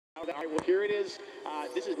Alright, well here it is.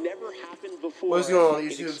 This has never happened before. What's going on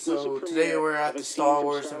YouTube? So today we're at the Star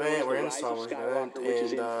Wars event. We're in the Star Wars event,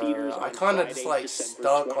 and I kind of just like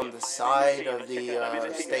stuck on the side of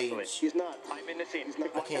the stage. He's not. I'm in the scene.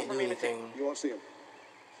 I can't do anything. You won't see him.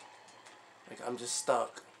 Like I'm just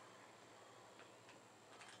stuck.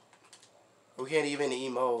 We can't even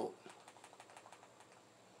emote.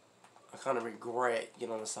 I kind of regret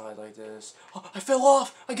getting on the side like this. Oh, I fell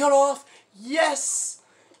off! I got off! Yes!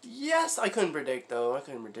 Yes! I couldn't predict though. I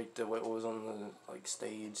couldn't predict what was on the like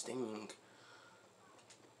stage. Dang.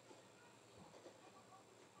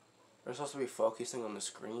 We're supposed to be focusing on the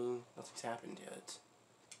screen. Nothing's happened yet.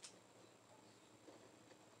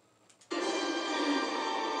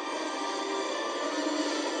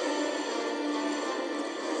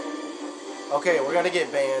 Okay, we're gonna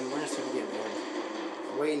get banned. We're just gonna get banned.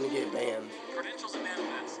 We're waiting to get banned. Credentials and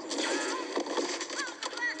manifest.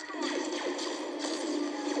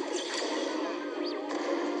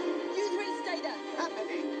 You three stay there.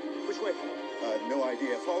 Hey, which way? No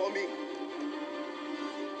idea. Follow me.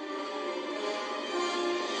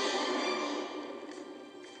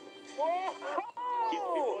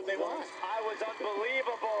 I was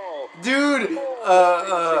unbelievable. Dude,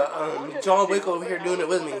 John Wick over here doing it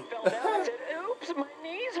with me. Oops, my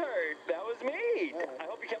knees hurt. That was me. I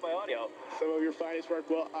hope you kept my audio. Some of your finest work.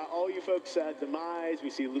 Well, all you folks, Demise, we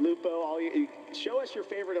see Lupo. All you, show us your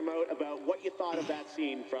favorite emote about what you thought of that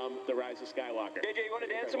scene from The Rise of Skywalker. JJ, you want to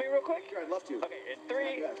dance with me real quick? Sure, I'd love to. Okay, in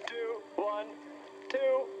 3, 2, 1, 2,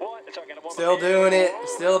 1. Sorry, I got one. Still doing it.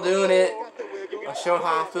 Still doing it. I'll show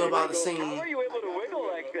how I feel about the scene. How are you able to wiggle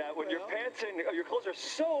like that when your pants and your clothes are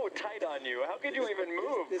so tight on you? How could you even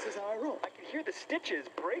move? This is how I roll. I can hear the stitches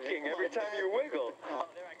breaking every time you wiggle. Oh,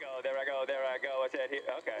 there I go, there I go, there I go. What's that here?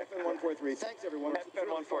 Okay. FN143. Thanks, everyone.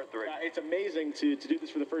 FN143. It's amazing to do this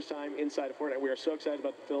for the first time inside of Fortnite. We are so excited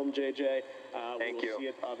about the film, JJ. Thank you. We'll see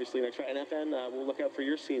it obviously next Friday. And FN, we'll look out for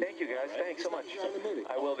your scene. Thank you, guys. Right? Thanks so much. You're in the movie.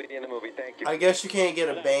 I will be in the movie. Thank you. I guess you can't get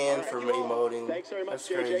a ban for emoting. Thanks very much, That's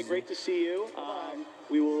JJ. crazy. Great to see you.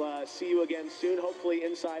 We will see you again soon, hopefully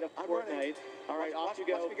inside of Fortnite. All right, off you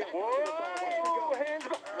go. Whoa! Hands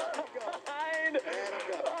behind!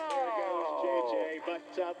 Oh. JJ.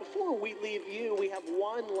 But before we leave you, we have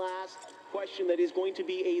one last question that is going to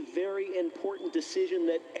be a very important decision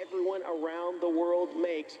that everyone around the world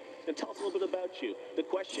makes. And tell us a little bit about you. The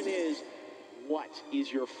question is, what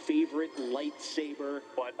is your favorite lightsaber?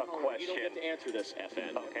 What a question. You don't get to answer this,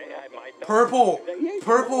 FN. Okay, I might know. Purple!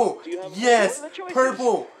 Purple! Yes!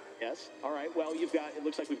 Purple! Yes. All right. Well, you've got. It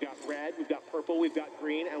looks like we've got red, we've got purple, we've got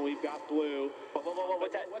green, and we've got blue.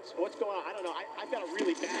 What's that? What's going on? I don't know. I've got a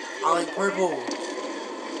really bad. I like purple.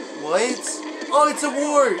 What? Oh, it's a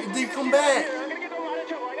war! Did you come back? I'm gonna get in a lot of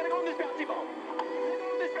trouble. I gotta go on this bouncy ball. I'm gonna go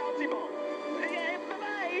on this bouncy ball. Yeah,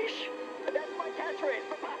 bye-bye. That's my catchphrase.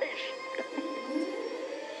 Bye-bye.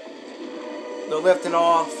 They're lifting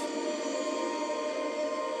off.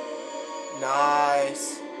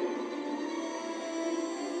 Nice.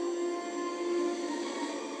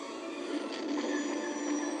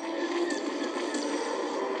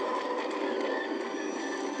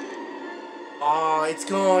 Oh, it's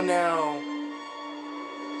gone now.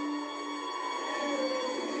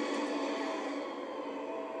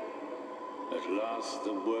 At last,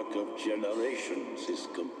 the work of generations is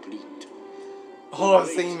complete. Oh,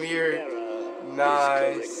 same here.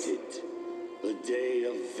 Nice. The day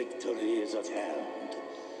of victory is at hand.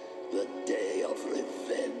 The day of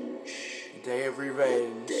revenge. Day of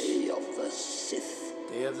revenge. Day of the Sith.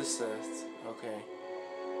 Day of the Sith. Okay.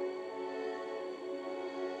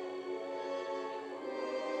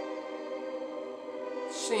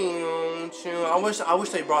 I wish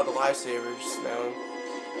they brought the lightsabers now.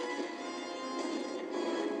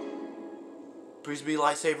 Please be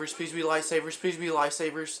lightsabers. Please be lightsabers. Please be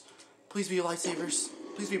lightsabers. Please be lightsabers.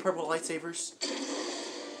 Please be purple lightsabers.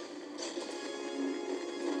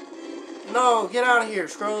 No, get out of here,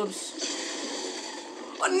 scrubs.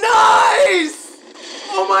 Oh, nice!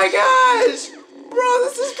 Oh my gosh! Bro,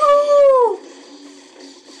 this is cool!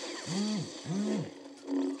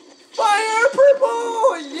 Fire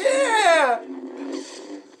purple! Yeah!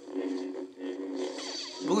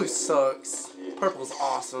 Blue sucks. Purple's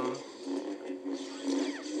awesome.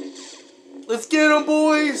 Let's get them,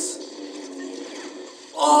 boys!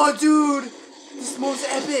 Oh, dude! This is most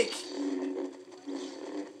epic!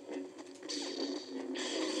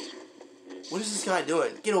 What is this guy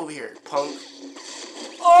doing? Get over here, punk.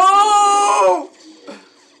 Oh!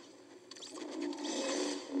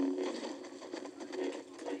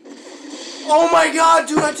 Oh my god,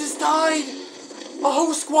 dude, I just died! A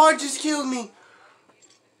whole squad just killed me!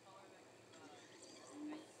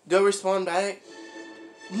 Go respawn back.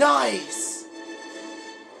 Nice!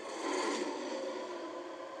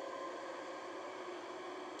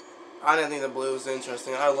 I didn't think the blue was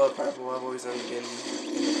interesting. I love purple. I've always ended up getting into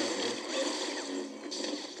purple.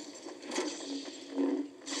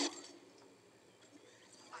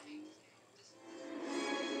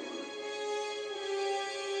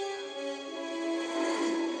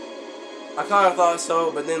 I kind of thought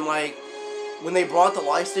so, but then like when they brought the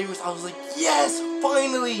lifesavers, I was like, yes,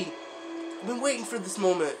 finally! I've been waiting for this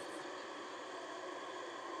moment.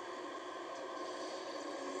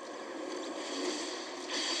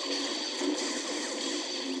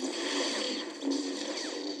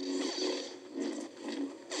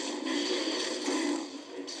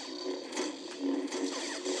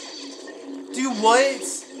 Dude, what?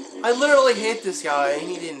 I literally hit this guy and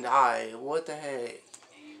he didn't die. What the heck?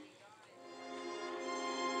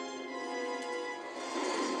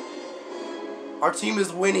 Our team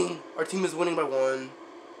is winning. Our team is winning by 1.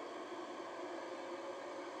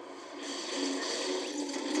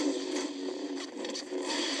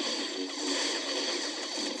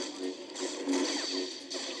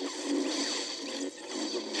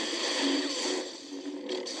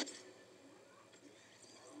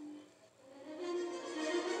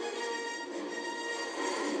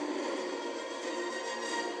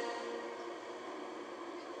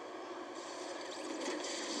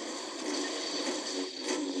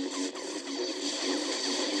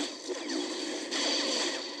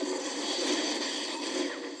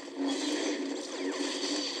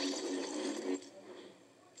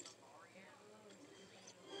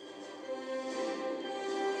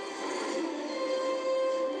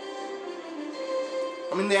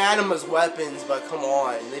 I mean, they add them as weapons, but come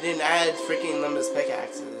on. They didn't add freaking them as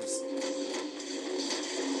pickaxes.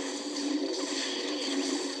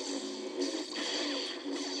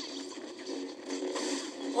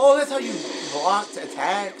 Oh, that's how you blocked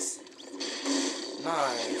attacks?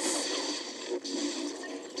 Nice.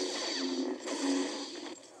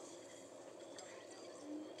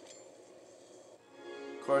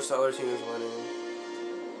 Of course, the other team is winning.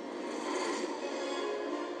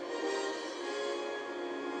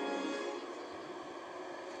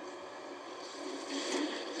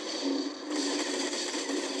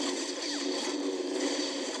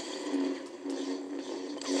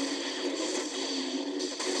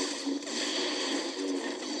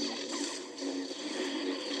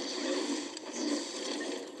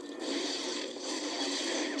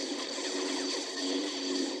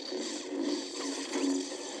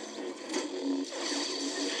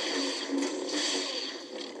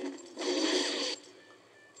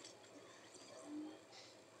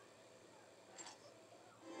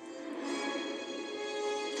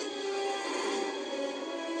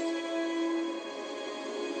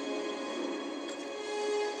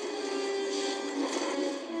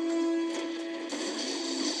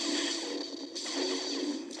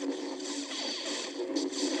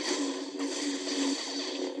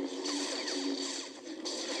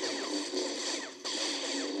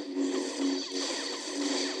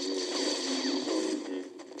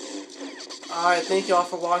 Alright, thank y'all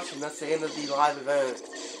for watching. That's the end of the live event.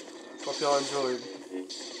 Hope y'all enjoyed.